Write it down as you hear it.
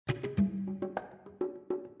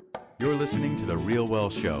You're listening to The Real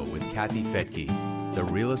Wealth Show with Kathy Fettke, the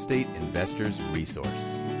real estate investor's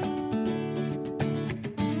resource.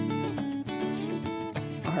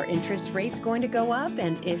 Are interest rates going to go up?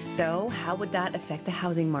 And if so, how would that affect the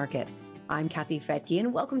housing market? I'm Kathy Fettke,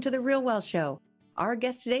 and welcome to The Real Wealth Show. Our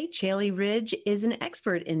guest today, Chaley Ridge, is an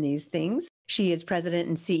expert in these things. She is president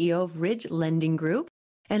and CEO of Ridge Lending Group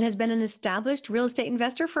and has been an established real estate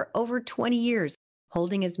investor for over 20 years,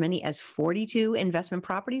 holding as many as 42 investment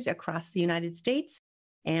properties across the United States,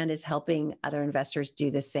 and is helping other investors do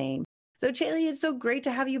the same. So, Chaley, it's so great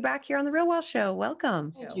to have you back here on The Real Wealth Show.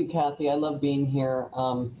 Welcome. Thank you, Kathy. I love being here.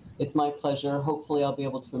 It's my pleasure. Hopefully, I'll be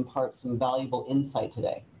able to impart some valuable insight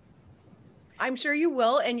today. I'm sure you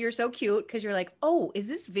will. And you're so cute because you're like, oh, is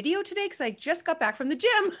this video today? Because I just got back from the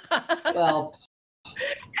gym. Well,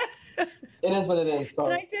 it is what it is. So.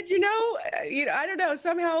 And I said, I don't know,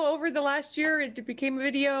 somehow over the last year, it became a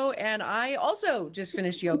video. And I also just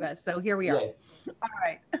finished yoga. So here we are. Yay. All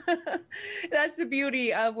right. That's the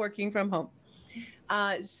beauty of working from home.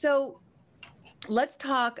 So let's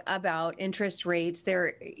talk about interest rates.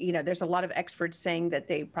 There's a lot of experts saying that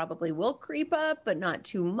they probably will creep up, but not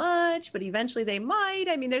too much, but eventually they might.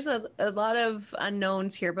 I mean, there's a lot of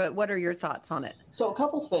unknowns here, but what are your thoughts on it? So a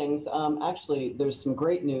couple things. Actually, there's some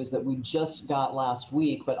great news that we just got last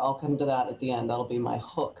week, but I'll come to that at the end. That'll be my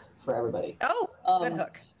hook for everybody. Oh, good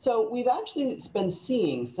hook. So we've actually been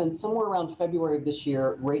seeing since somewhere around February of this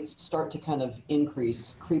year, rates start to kind of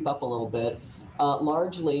creep up a little bit.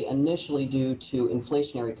 Largely initially due to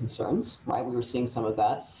inflationary concerns, right? We were seeing some of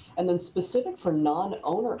that. And then specific for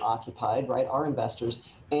non-owner occupied, right, our investors,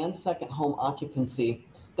 and second home occupancy,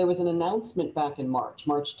 there was an announcement back in March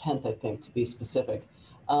 10th, I think, to be specific.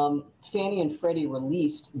 Fannie and Freddie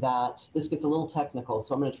released that, this gets a little technical,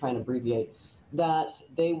 so I'm going to try and abbreviate, that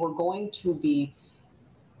they were going to be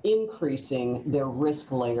increasing their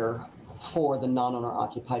risk layer for the non-owner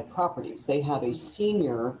occupied properties. They have a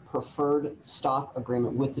senior preferred stock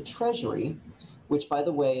agreement with the Treasury, which, by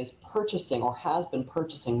the way, is purchasing or has been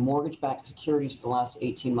purchasing mortgage-backed securities for the last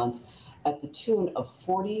 18 months at the tune of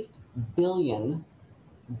 $40 billion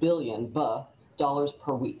dollars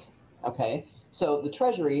per week. Okay, so the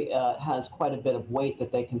Treasury has quite a bit of weight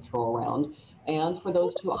that they can throw around. And for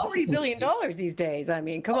those two $40 billion these days. I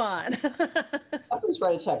mean, come on. I just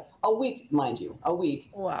write a check. A week, mind you, a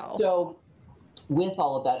week. Wow. So with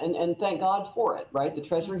all of that, and thank God for it, right? The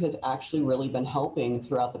Treasury has actually really been helping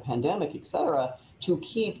throughout the pandemic, et cetera, to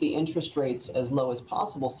keep the interest rates as low as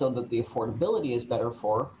possible so that the affordability is better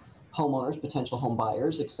for homeowners, potential home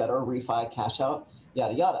buyers, et cetera, refi, cash out,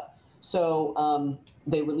 yada, yada. So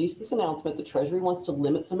they released this announcement. The Treasury wants to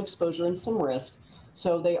limit some exposure and some risk.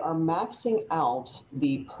 So they are maxing out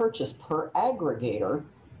the purchase per aggregator.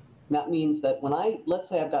 That means that when let's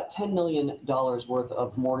say I've got $10 million worth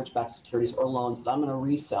of mortgage-backed securities or loans that I'm going to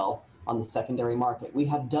resell on the secondary market. We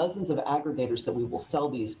have dozens of aggregators that we will sell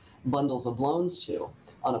these bundles of loans to.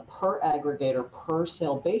 On a per aggregator, per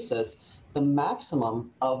sale basis, the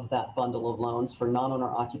maximum of that bundle of loans for non-owner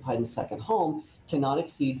occupied and second home cannot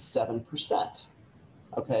exceed 7%.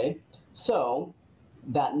 Okay, so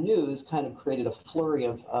that news kind of created a flurry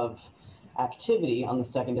of activity on the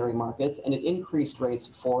secondary markets, and it increased rates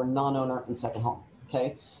for non-owner and second home.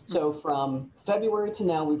 Okay, so from February to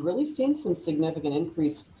now, we've really seen some significant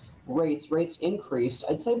increased rates. Rates increased,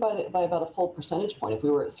 I'd say by about a full percentage point. If we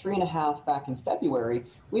were at 3.5 back in February,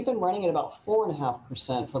 we've been running at about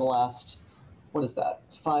 4.5% for the last,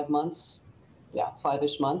 5 months? Yeah,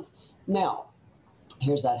 5-ish months. Now,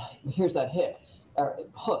 here's that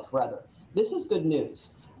hook rather. This is good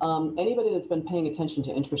news. Anybody that's been paying attention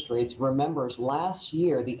to interest rates remembers last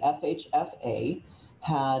year the FHFA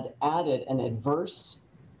had added an adverse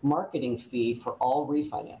marketing fee for all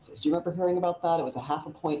refinances. Do you remember hearing about that? It was a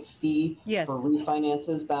 0.5 point fee for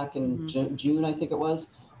refinances back in June, I think it was.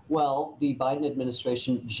 Well, the Biden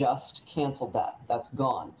administration just canceled that. That's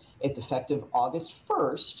gone. It's effective August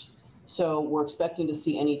 1st. So we're expecting to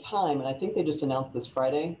see any time, and I think they just announced this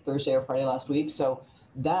Thursday or Friday last week. So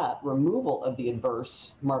that removal of the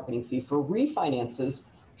adverse marketing fee for refinances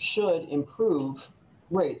should improve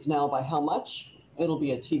rates. Now, by how much? It'll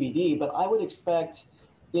be a TBD, but I would expect,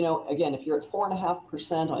 again, if you're at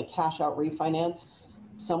 4.5% on a cash out refinance,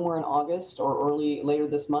 somewhere in August or later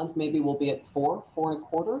this month, maybe we'll be at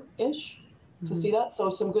 4.25-ish to see that. So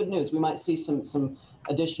some good news. We might see some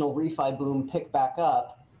additional refi boom pick back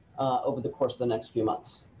up over the course of the next few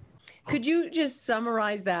months. Could you just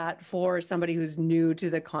summarize that for somebody who's new to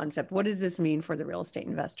the concept? What does this mean for the real estate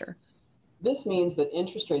investor? This means that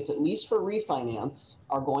interest rates, at least for refinance,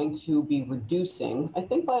 are going to be reducing, I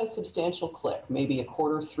think, by a substantial click, maybe a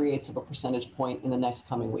quarter, 3/8 of a percentage point in the next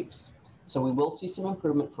coming weeks. So we will see some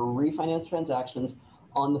improvement for refinance transactions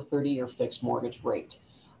on the 30-year fixed mortgage rate.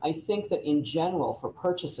 I think that in general, for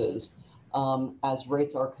purchases, as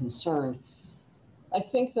rates are concerned, I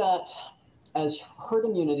think that as herd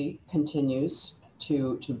immunity continues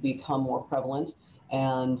to become more prevalent,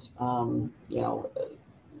 and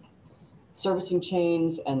servicing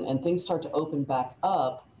chains and things start to open back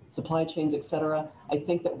up, supply chains, et cetera, I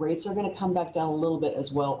think that rates are going to come back down a little bit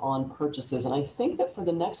as well on purchases. And I think that for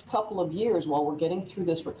the next couple of years, while we're getting through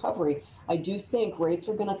this recovery, I do think rates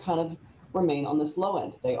are going to kind of remain on this low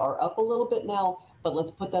end. They are up a little bit now, but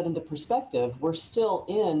let's put that into perspective. We're still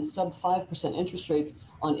in sub 5% interest rates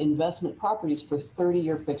on investment properties for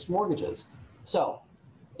 30-year fixed mortgages. So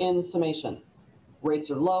in summation, rates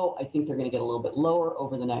are low. I think they're going to get a little bit lower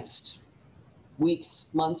over the next weeks,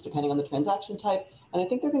 months, depending on the transaction type. And I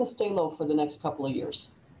think they're going to stay low for the next couple of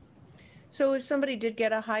years. So if somebody did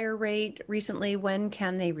get a higher rate recently, when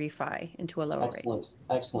can they refi into a lower rate?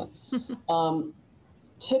 Excellent.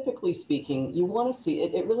 Typically speaking, you want to see,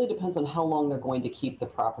 it really depends on how long they're going to keep the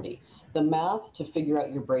property. The math to figure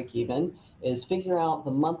out your break even is figure out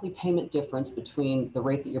the monthly payment difference between the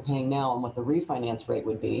rate that you're paying now and what the refinance rate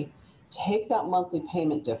would be. Take that monthly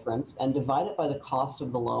payment difference and divide it by the cost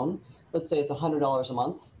of the loan. Let's say it's $100 a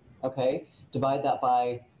month, okay? Divide that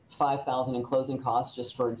by 5,000 in closing costs,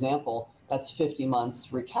 just for example, that's 50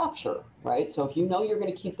 months recapture, right? So if you know you're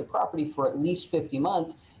going to keep the property for at least 50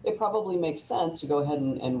 months, it probably makes sense to go ahead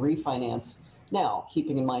and refinance now,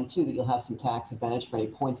 keeping in mind too that you'll have some tax advantage for any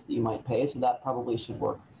points that you might pay, so that probably should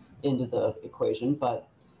work into the equation. But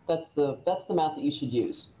that's the math that you should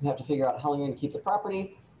use. You have to figure out how long you're going to keep the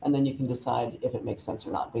property, and then you can decide if it makes sense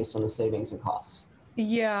or not based on the savings and costs.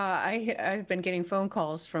 Yeah, I've been getting phone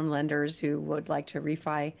calls from lenders who would like to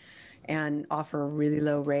refi and offer really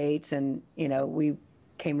low rates. And, we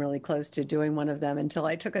came really close to doing one of them until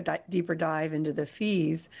I took a deeper dive into the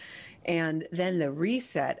fees and then the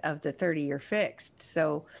reset of the 30-year fixed.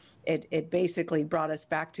 So it basically brought us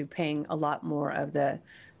back to paying a lot more of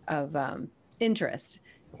interest.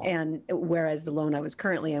 And whereas the loan I was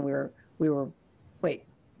currently in, we were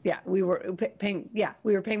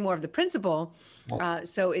paying more of the principal.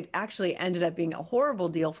 So it actually ended up being a horrible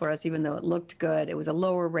deal for us, even though it looked good. It was a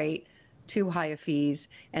lower rate, too high of fees,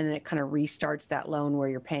 and then it kind of restarts that loan where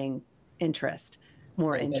you're paying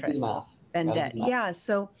more interest than debt. Yeah.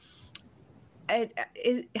 So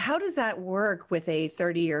how does that work with a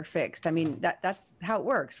 30-year fixed? I mean, that's how it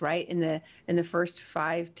works, right? In the first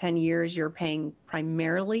 5-10 years, you're paying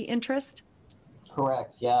primarily interest?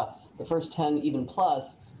 Correct. Yeah. The first 10, even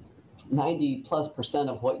plus, 90+%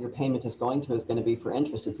 of what your payment is going to be for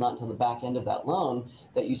interest. It's not until the back end of that loan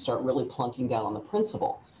that you start really plunking down on the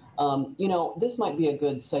principal. This might be a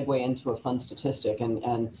good segue into a fun statistic,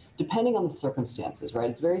 and depending on the circumstances, right?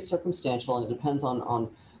 It's very circumstantial, and it depends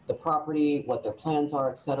on the property, what their plans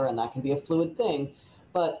are, et cetera, and that can be a fluid thing.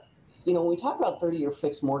 But, when we talk about 30-year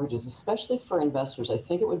fixed mortgages, especially for investors, I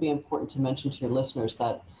think it would be important to mention to your listeners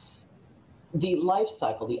that the life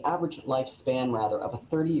cycle, the average lifespan, rather, of a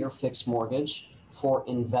 30-year fixed mortgage for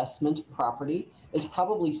investment property is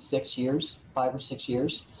probably 6 years, 5 or 6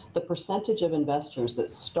 years. The percentage of investors that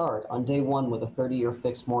start on day one with a 30-year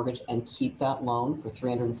fixed mortgage and keep that loan for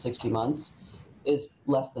 360 months is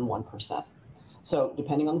less than 1%. So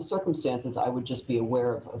depending on the circumstances, I would just be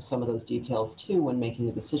aware of some of those details too when making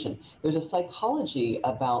a decision. There's a psychology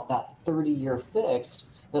about that 30-year fixed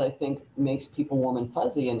that I think makes people warm and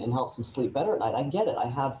fuzzy and helps them sleep better at night. I get it. I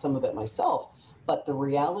have some of it myself. But the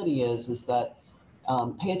reality is that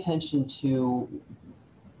pay attention to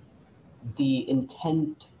the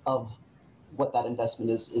intent of what that investment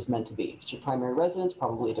is meant to be. If it's your primary residence,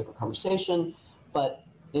 probably a different conversation. But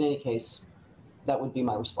in any case, that would be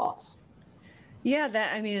my response. Yeah,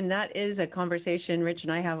 that is a conversation Rich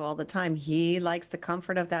and I have all the time. He likes the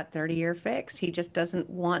comfort of that 30-year fix. He just doesn't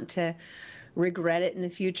want to regret it in the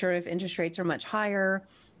future if interest rates are much higher,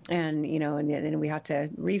 and then we have to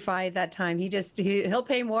refi at that time. He'll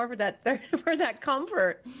pay more for that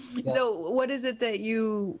comfort. Yeah. So what is it that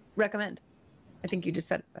you recommend? I think you just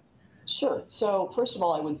said it. Sure. So first of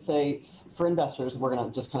all, I would say for investors, we're going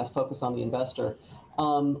to just kind of focus on the investor.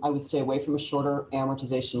 I would stay away from a shorter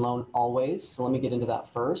amortization loan always. So let me get into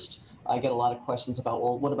that first. I get a lot of questions about,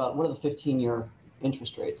 well, what are the 15-year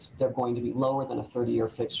interest rates? They're going to be lower than a 30-year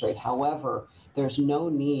fixed rate. However, there's no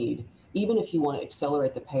need, even if you want to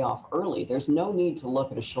accelerate the payoff early, there's no need to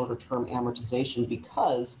look at a shorter term amortization,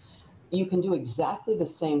 because you can do exactly the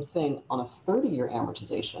same thing on a 30-year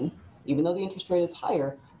amortization, even though the interest rate is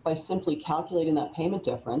higher, by simply calculating that payment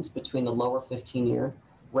difference between the lower 15-year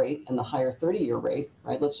rate and the higher 30-year rate,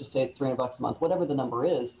 right? Let's just say it's $300 a month, whatever the number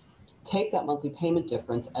is, take that monthly payment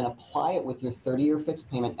difference and apply it with your 30-year fixed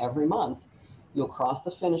payment every month. You'll cross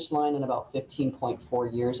the finish line in about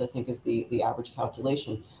 15.4 years, I think is the average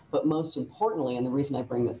calculation. But most importantly, and the reason I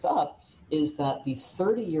bring this up, is that the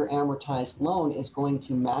 30-year amortized loan is going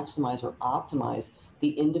to maximize or optimize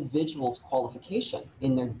the individual's qualification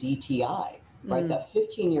in their DTI, right? That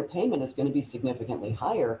 15-year payment is going to be significantly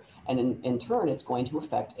higher, and in turn, it's going to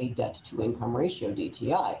affect a debt-to-income ratio,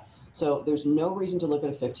 DTI. So there's no reason to look at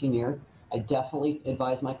a 15-year. I definitely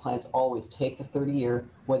advise my clients always take the 30-year.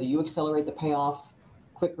 Whether you accelerate the payoff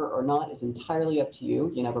quicker or not is entirely up to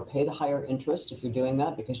you. You never pay the higher interest if you're doing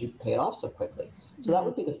that because you pay it off so quickly. So that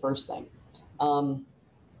would be the first thing.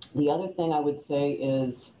 The other thing I would say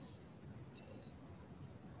is,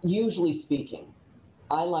 usually speaking,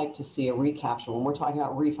 I like to see a recapture when we're talking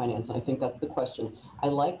about refinance, and I think that's the question. I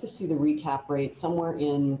like to see the recap rate somewhere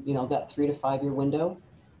in, that 3 to 5 year window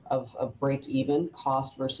of break even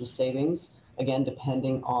cost versus savings, again,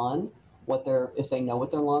 depending on if they know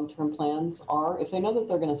what their long-term plans are. If they know that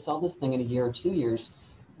they're going to sell this thing in a year or 2 years,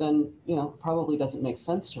 then, probably doesn't make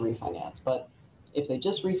sense to refinance. But if they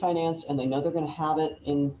just refinanced and they know they're going to have it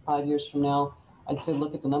in 5 years from now, I'd say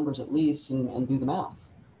look at the numbers at least and do the math.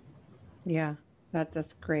 Yeah,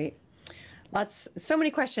 that's great. So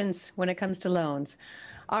many questions when it comes to loans.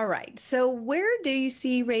 All right. So where do you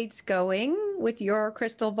see rates going with your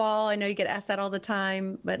crystal ball? I know you get asked that all the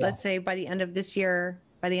time, but let's say by the end of this year,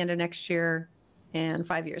 by the end of next year, and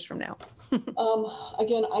 5 years from now.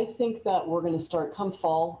 Again, I think that we're going to start come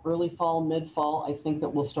fall, early fall, mid-fall. I think that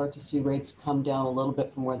we'll start to see rates come down a little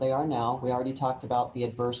bit from where they are now. We already talked about the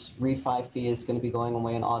adverse refi fee is going to be going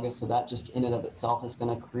away in August, so that just in and of itself is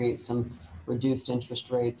going to create some reduced interest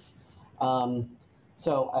rates.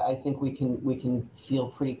 So I think we can feel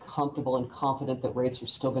pretty comfortable and confident that rates are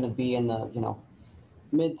still going to be in the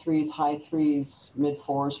mid threes, high threes, mid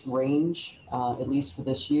fours range, at least for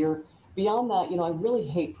this year. Beyond that, I really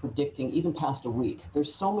hate predicting even past a week.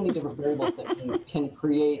 There's so many different variables that can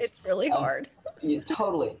create. It's really hard.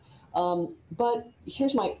 Totally. But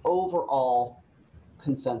here's my overall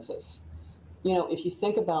consensus. If you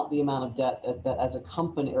think about the amount of debt that as a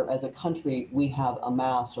company or as a country we have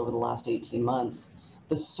amassed over the last 18 months,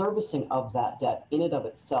 the servicing of that debt in and of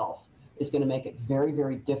itself is going to make it very,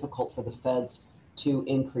 very difficult for the feds to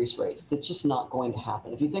increase rates. That's just not going to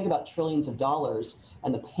happen. If you think about trillions of dollars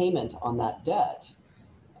and the payment on that debt,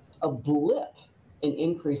 a blip in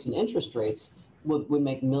increase in interest rates would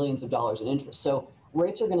make millions of dollars in interest. So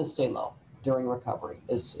rates are going to stay low during recovery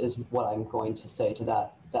is what I'm going to say to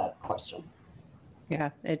that question. Yeah,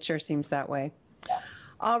 it sure seems that way. Yeah.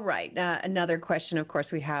 All right. Another question, of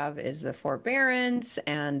course, we have is the forbearance,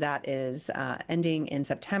 and that is ending in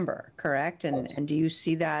September, correct? And do you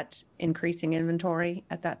see that increasing inventory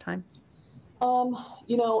at that time?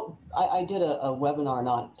 I did a webinar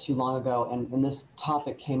not too long ago, and this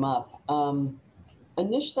topic came up.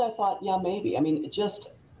 Initially, I thought, yeah, maybe. I mean,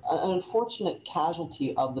 just an unfortunate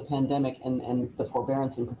casualty of the pandemic and the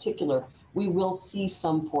forbearance in particular, we will see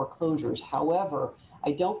some foreclosures. However,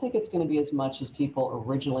 I don't think it's going to be as much as people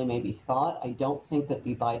originally maybe thought. I don't think that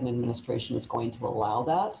the Biden administration is going to allow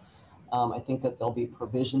that. I think that there'll be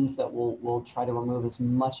provisions that will try to remove as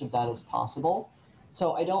much of that as possible.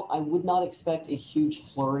 So I would not expect a huge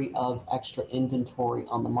flurry of extra inventory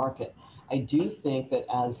on the market. I do think that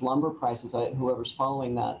as lumber prices, whoever's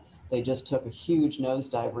following that, they just took a huge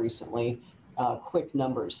nosedive recently. Quick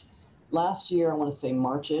numbers. Last year, I want to say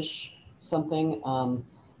March-ish, something,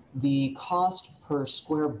 the cost per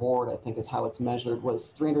square board, I think is how it's measured,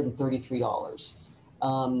 was $333.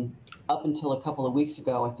 Up until a couple of weeks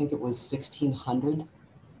ago, I think it was $1,600.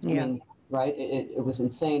 Yeah. I mean, right? It was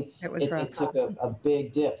insane. It was rough. It took a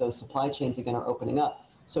big dip. Those supply chains again are opening up.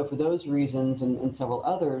 So for those reasons and several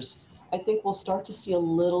others, I think we'll start to see a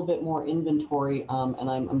little bit more inventory, and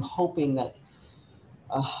I'm hoping that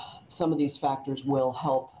some of these factors will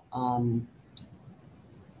help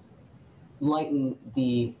lighten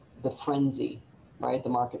the frenzy, right, the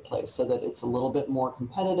marketplace, so that it's a little bit more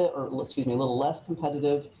competitive, or excuse me, a little less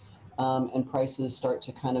competitive, and prices start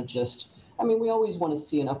to kind of just, I mean, we always want to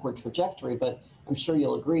see an upward trajectory, but I'm sure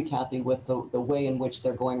you'll agree, Kathy, with the way in which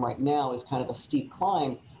they're going right now is kind of a steep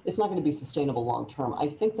climb. It's not going to be sustainable long term. I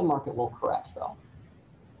think the market will correct, though.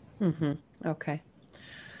 Mm-hmm. Okay.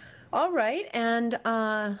 All right. And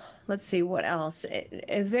let's see, what else?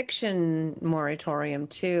 Eviction moratorium,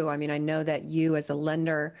 too. I mean, I know that you as a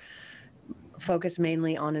lender focus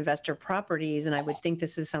mainly on investor properties, and I would think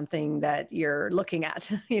this is something that you're looking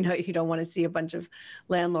at. You don't want to see a bunch of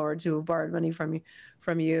landlords who have borrowed money from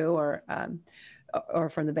you or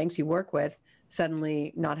from the banks you work with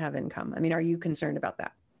suddenly not have income. I mean, are you concerned about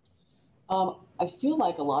that? I feel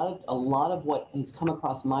like a lot of what has come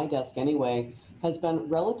across my desk anyway has been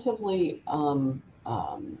relatively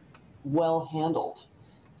well handled.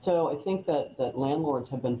 So I think that landlords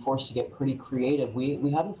have been forced to get pretty creative.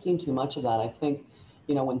 We haven't seen too much of that. I think,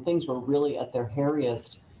 when things were really at their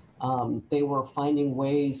hairiest, they were finding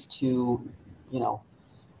ways to,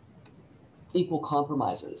 equal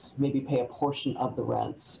compromises, maybe pay a portion of the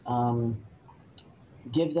rents,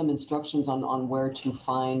 give them instructions on where to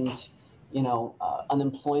find,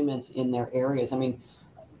 unemployment in their areas. I mean,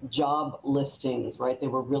 job listings, right? They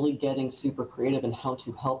were really getting super creative in how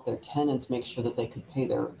to help their tenants make sure that they could pay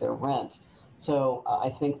their rent. So I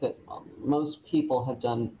think that most people have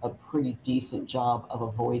done a pretty decent job of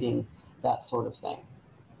avoiding that sort of thing.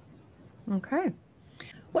 Okay.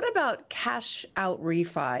 What about cash out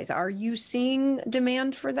refis? Are you seeing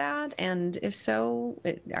demand for that? And if so,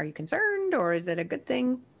 are you concerned, or is it a good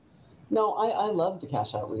thing? No, I love the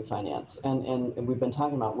cash out refinance, and we've been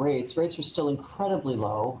talking about rates. Rates are still incredibly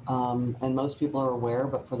low, and most people are aware,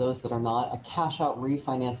 but for those that are not, a cash out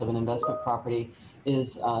refinance of an investment property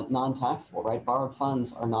is non-taxable, right? Borrowed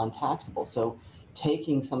funds are non-taxable. So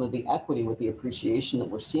taking some of the equity with the appreciation that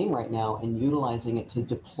we're seeing right now and utilizing it to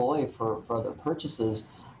deploy for other purchases,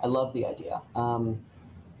 I love the idea.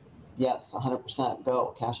 Yes, 100%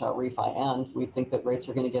 go cash out refi, and we think that rates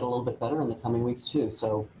are going to get a little bit better in the coming weeks too.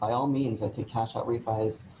 So by all means, I think cash out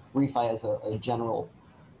refi as a general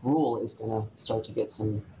rule is going to start to get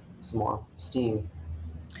some more steam.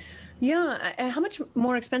 Yeah, how much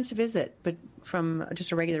more expensive is it, but from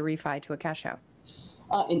just a regular refi to a cash out?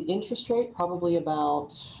 In interest rate, probably about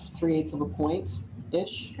 3/8 of a point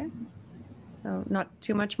ish. Okay, so not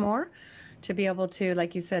too much more to be able to,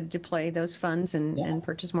 like you said, deploy those funds and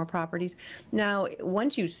purchase more properties. Now,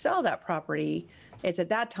 once you sell that property, it's at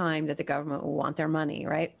that time that the government will want their money,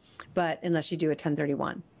 right? But unless you do a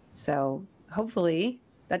 1031. So hopefully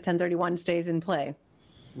that 1031 stays in play.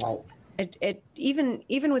 Right. It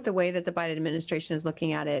even with the way that the Biden administration is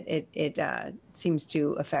looking at it, it seems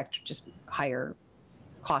to affect just higher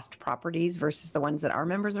cost properties versus the ones that our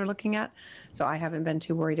members are looking at. So I haven't been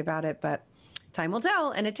too worried about it, but time will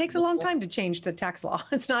tell, and it takes a long time to change the tax law.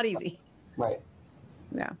 It's not easy. Right.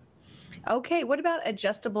 Yeah. Okay. What about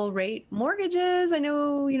adjustable rate mortgages? I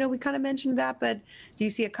know, we kind of mentioned that, but do you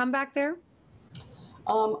see a comeback there?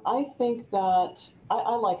 I think that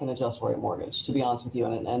I like an adjustable rate mortgage, to be honest with you,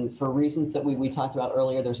 and for reasons that we talked about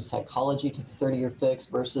earlier. There's a psychology to the 30-year fix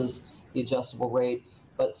versus the adjustable rate.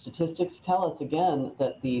 But statistics tell us again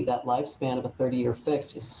that that lifespan of a 30-year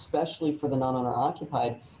fix, especially for the non-owner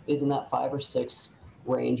occupied, is in that 5 or 6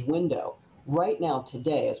 range window. Right now,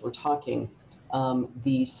 today, as we're talking,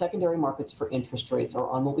 the secondary markets for interest rates are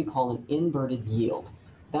on what we call an inverted yield.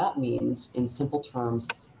 That means, in simple terms,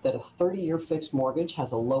 that a 30-year fixed mortgage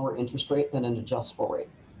has a lower interest rate than an adjustable rate,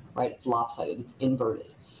 right? It's lopsided, it's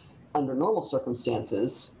inverted. Under normal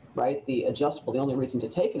circumstances, right, the only reason to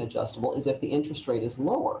take an adjustable is if the interest rate is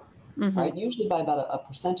lower, right? Usually by about a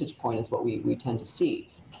percentage point is what we tend to see.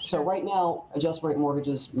 So right now, adjustable rate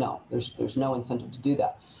mortgages, no, there's no incentive to do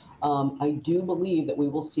that. I do believe that we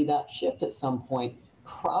will see that shift at some point,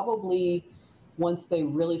 probably once they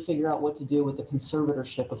really figure out what to do with the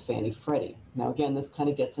conservatorship of Fannie Freddie. Now, again, this kind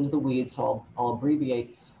of gets into the weeds, so I'll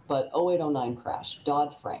abbreviate, but 0809 crash,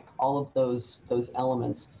 Dodd-Frank, all of those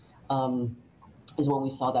elements is when we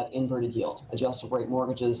saw that inverted yield. Adjustable rate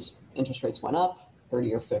mortgages, interest rates went up,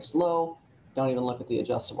 30-year fixed low, don't even look at the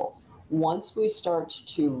adjustable. Once we start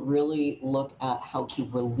to really look at how to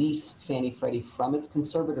release Fannie Freddie from its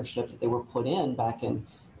conservatorship that they were put in back in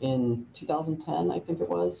 2010, I think it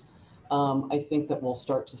was, I think that we'll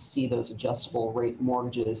start to see those adjustable rate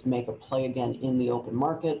mortgages make a play again in the open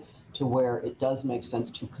market, to where it does make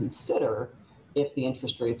sense to consider if the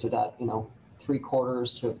interest rates are that,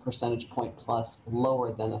 3/4 to a percentage point plus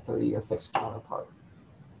lower than a 30-year fixed counterpart.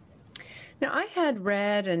 Now, I had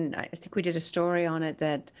read, and I think we did a story on it,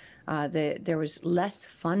 that there was less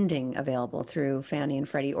funding available through Fannie and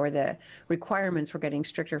Freddie, or the requirements were getting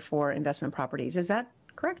stricter for investment properties. Is that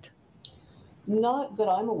correct? Not that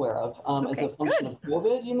I'm aware of. As a function of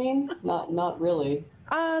COVID, you mean? Not really.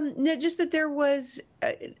 No, just that there was,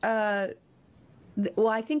 well,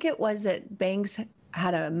 I think it was that banks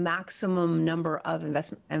had a maximum number of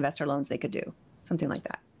investor loans they could do, something like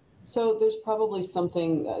that. So there's probably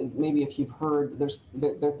something, maybe if you've heard,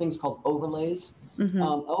 there are things called overlays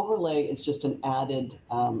Overlay is just an added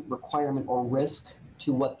requirement or risk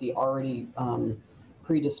to what the already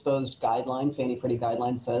predisposed guideline, Fannie Freddie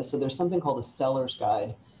guideline says. So there's something called a seller's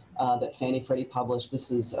guide that Fannie Freddie published.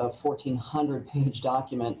 This is a 1,400-page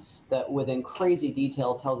document that within crazy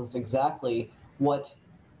detail tells us exactly what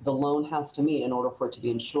the loan has to meet in order for it to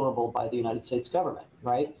be insurable by the United States government,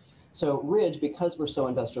 right? So Ridge, because we're so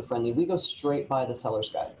investor friendly, we go straight by the seller's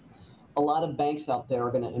guide. A lot of banks out there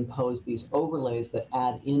are going to impose these overlays that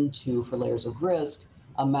add into, for layers of risk,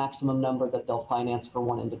 a maximum number that they'll finance for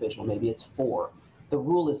one individual. Maybe it's 4. The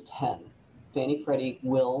rule is 10. Fannie Freddie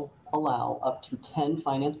will allow up to 10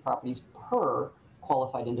 finance properties per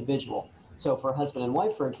qualified individual. So for a husband and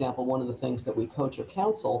wife, for example, one of the things that we coach or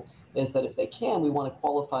counsel is that if they can, we want to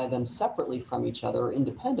qualify them separately from each other or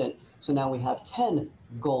independent. So now we have 10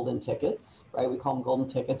 golden tickets, right? We call them golden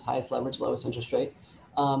tickets, highest leverage, lowest interest rate,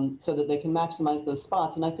 so that they can maximize those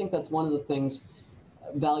spots. And I think that's one of the things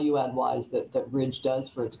value add wise that Ridge does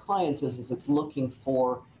for its clients is it's looking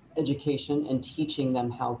for education and teaching them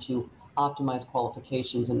how to optimize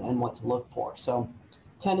qualifications and what to look for. So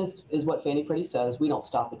 10 is what Fannie Freddie says. We don't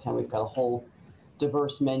stop at 10. We've got a whole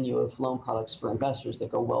diverse menu of loan products for investors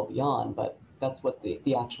that go well beyond, but that's what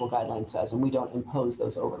the actual guideline says, and we don't impose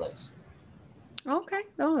those overlays. Okay.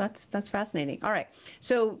 Oh, that's fascinating. All right.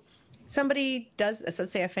 So somebody does, so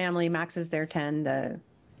let's say a family maxes their 10, the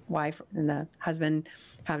wife and the husband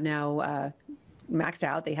have now maxed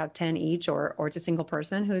out. They have 10 each, or it's a single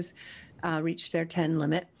person who's reached their 10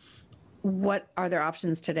 limit. What are their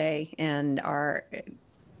options today, and are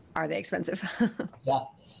they expensive? Yeah.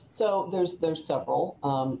 So there's several.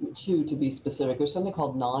 Two to be specific. There's something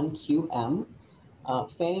called non-QM.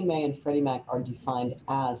 Fannie Mae and Freddie Mac are defined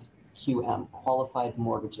as QM, qualified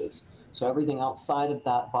mortgages. So everything outside of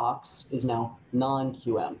that box is now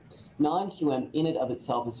non-QM. Non-QM in and of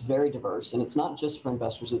itself is very diverse, and it's not just for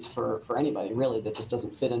investors, it's for anybody really that just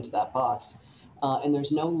doesn't fit into that box. And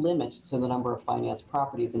there's no limit to the number of finance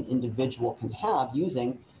properties an individual can have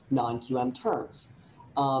using non-QM terms.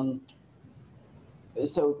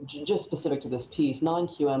 So just specific to this piece,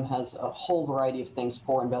 non-QM has a whole variety of things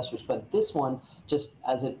for investors, but this one, just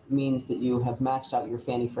as it means that you have maxed out your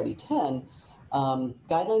Fannie Freddie 10,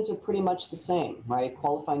 guidelines are pretty much the same, right?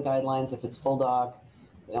 Qualifying guidelines, if it's full doc,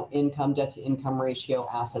 income, debt to income ratio,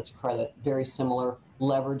 assets, credit, very similar.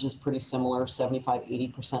 Leverage is pretty similar, 75,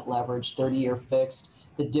 80% leverage, 30-year fixed.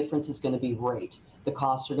 The difference is going to be rate. The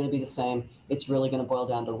costs are going to be the same. It's really going to boil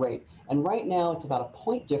down to rate. And right now, it's about a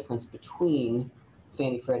point difference between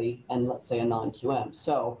Fannie Freddie and, let's say, a non-QM.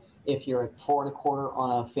 So if you're at 4.25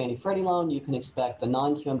 on a Fannie Freddie loan, you can expect the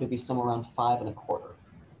non-QM to be somewhere around 5.25.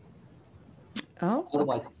 Oh,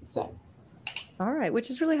 otherwise it's the same. All right, which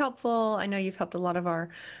is really helpful. I know you've helped a lot of our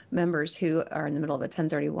members who are in the middle of a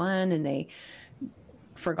 1031 and they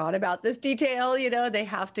forgot about this detail. They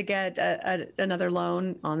have to get another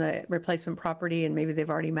loan on the replacement property, and maybe they've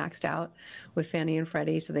already maxed out with Fannie and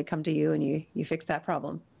Freddie. So they come to you and you fix that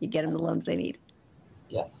problem. You get them the loans they need.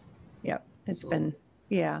 Yes. Yep. It's been,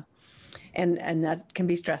 yeah. And that can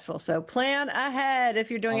be stressful. So plan ahead if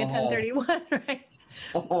you're doing a 1031, right?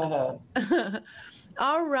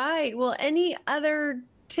 All right. Well, any other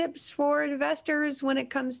tips for investors when it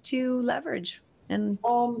comes to leverage? And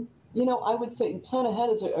I would say plan ahead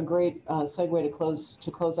is a great segue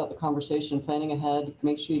to close out the conversation. Planning ahead,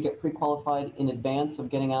 make sure you get pre-qualified in advance of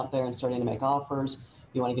getting out there and starting to make offers.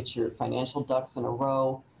 You want to get your financial ducks in a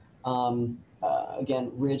row.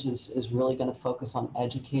 Again, Ridge is really going to focus on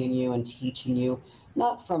educating you and teaching you,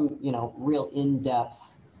 not from real in-depth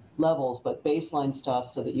levels, but baseline stuff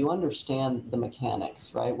so that you understand the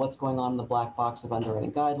mechanics, right? What's going on in the black box of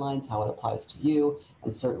underwriting guidelines, how it applies to you,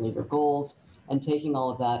 and certainly your goals, and taking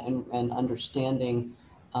all of that and understanding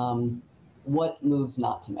what moves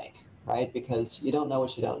not to make, right? Because you don't know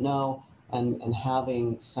what you don't know, and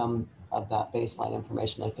having some of that baseline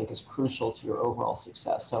information, I think, is crucial to your overall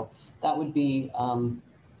success. So that would be,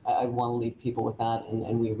 I want to leave people with that,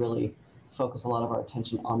 and we really focus a lot of our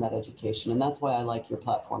attention on that education. And that's why I like your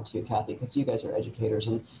platform too, Kathy, because you guys are educators,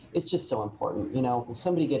 and it's just so important.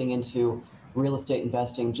 Somebody getting into real estate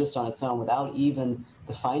investing just on its own without even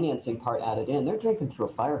the financing part added in, they're drinking through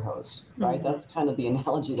a fire hose, right? Mm-hmm. That's kind of the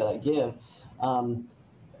analogy that I give.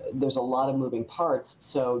 There's a lot of moving parts,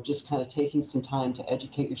 so just kind of taking some time to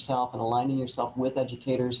educate yourself and aligning yourself with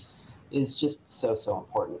educators is just so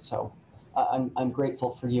important. So I'm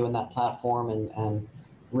grateful for you and that platform, and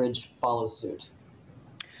Ridge follows suit.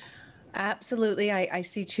 Absolutely. I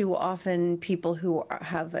see too often people who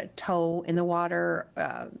have a toe in the water,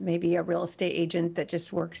 maybe a real estate agent that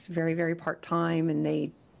just works very, very part-time, and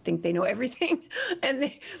they think they know everything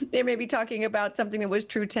and they may be talking about something that was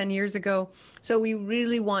true 10 years ago. So we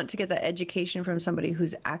really want to get that education from somebody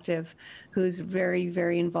who's active, who's very,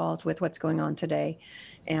 very involved with what's going on today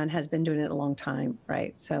and has been doing it a long time,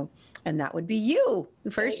 right? So, and that would be you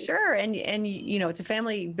for sure. And you know, it's a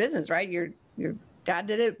family business, right? Your dad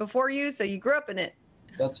did it before you, so you grew up in it.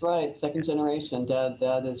 That's right. Second generation.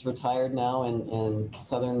 Dad is retired now in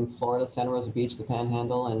southern Florida, Santa Rosa Beach, the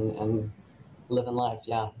Panhandle, and living life.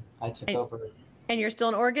 Yeah, I took over. And you're still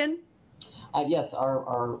in Oregon? Yes,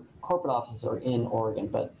 our corporate offices are in Oregon,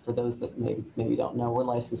 but for those that maybe don't know, we're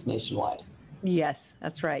licensed nationwide. Yes,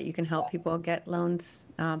 that's right. You can help people get loans,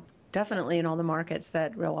 definitely in all the markets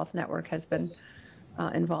that Real Wealth Network has been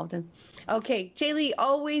involved in. Okay, Chaley,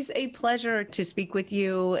 always a pleasure to speak with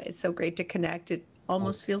you. It's so great to connect. It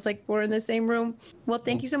almost feels like we're in the same room. Well,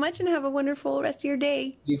 thank you so much and have a wonderful rest of your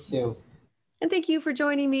day. You too. And thank you for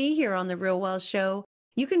joining me here on The Real Wealth Show.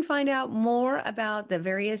 You can find out more about the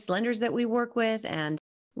various lenders that we work with and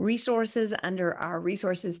resources under our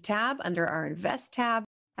resources tab, under our invest tab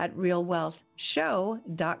at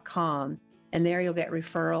realwealthshow.com. And there you'll get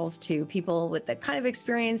referrals to people with the kind of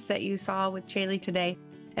experience that you saw with Chaley today,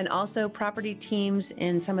 and also property teams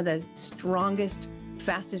in some of the strongest,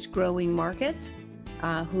 fastest growing markets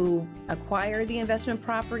who acquire the investment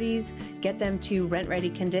properties, get them to rent-ready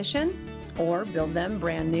condition, or build them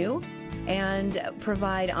brand new, and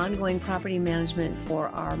provide ongoing property management for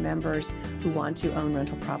our members who want to own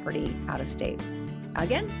rental property out of state.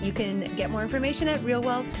 Again, you can get more information at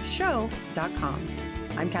realwealthshow.com.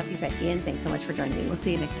 I'm Kathy Fettke, and thanks so much for joining me. We'll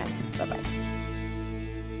see you next time. Bye-bye.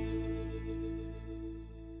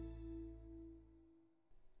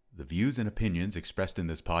 The views and opinions expressed in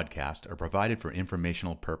this podcast are provided for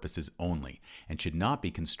informational purposes only and should not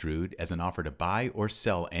be construed as an offer to buy or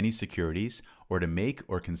sell any securities or to make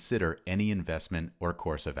or consider any investment or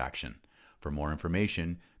course of action. For more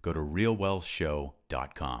information, go to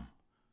realwealthshow.com.